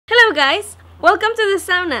Hello guys, welcome to the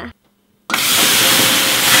sauna.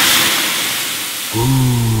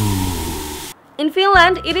 In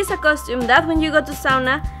Finland, it is a custom that when you go to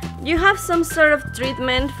sauna, you have some sort of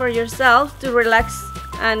treatment for yourself to relax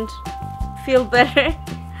and feel better.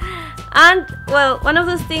 And well, one of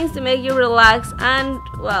those things to make you relax and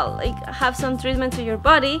well, like have some treatment to your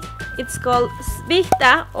body, it's called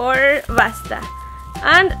Vihta or Vasta.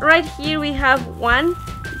 And right here we have one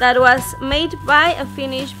that was made by a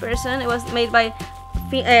Finnish person. It was made by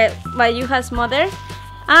Juha's mother,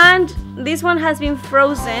 and this one has been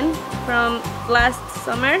frozen from last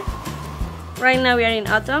summer. Right now we are in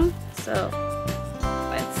autumn, so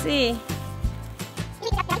let's see.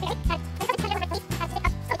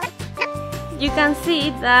 You can see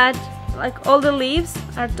that like all the leaves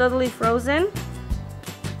are totally frozen.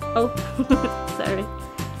 Oh, sorry.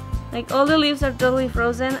 Like all the leaves are totally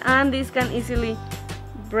frozen, and this can easily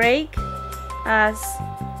break as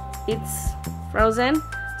it's frozen.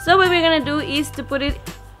 So what we're gonna do is to put it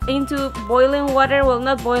into boiling water, well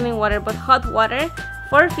not boiling water but hot water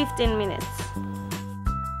for 15 minutes.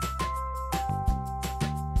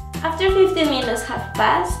 After 15 minutes have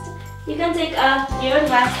passed, you can take out your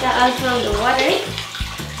Vasta out from the water.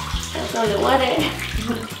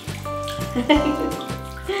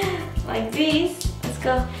 Like this. Let's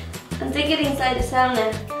go and take it inside the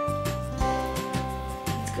sauna.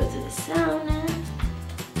 Let's go to the sauna.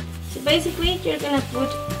 So basically you're gonna put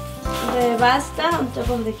the Vasta on top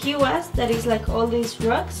of the kiwas, that is like all these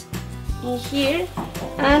rocks in here,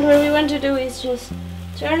 and what we want to do is just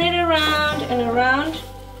turn it around and around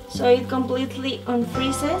so it completely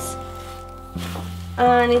unfreezes,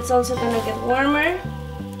 and it's also gonna get warmer.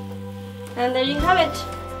 And there you have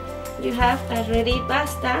it. You have a ready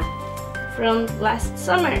Vasta from last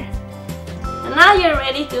summer. And now you're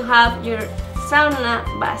ready to have your sauna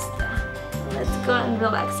Vasta. Let's go and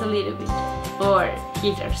relax a little bit, or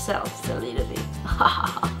heat ourselves a little bit.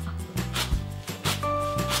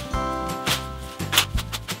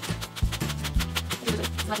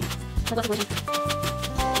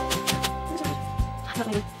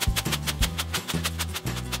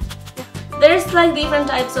 There's like different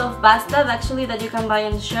types of Vasta actually that you can buy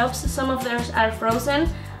in shops. Some of theirs are frozen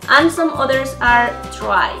and some others are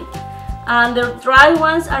dry. And the dry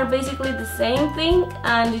ones are basically the same thing,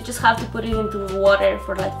 and you just have to put it into water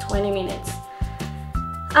for like 20 minutes.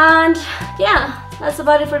 And yeah, that's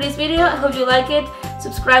about it for this video. I hope you like it.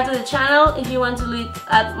 Subscribe to the channel if you want to look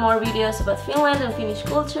at more videos about Finland and Finnish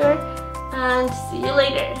culture. And see you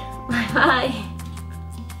later. Bye bye.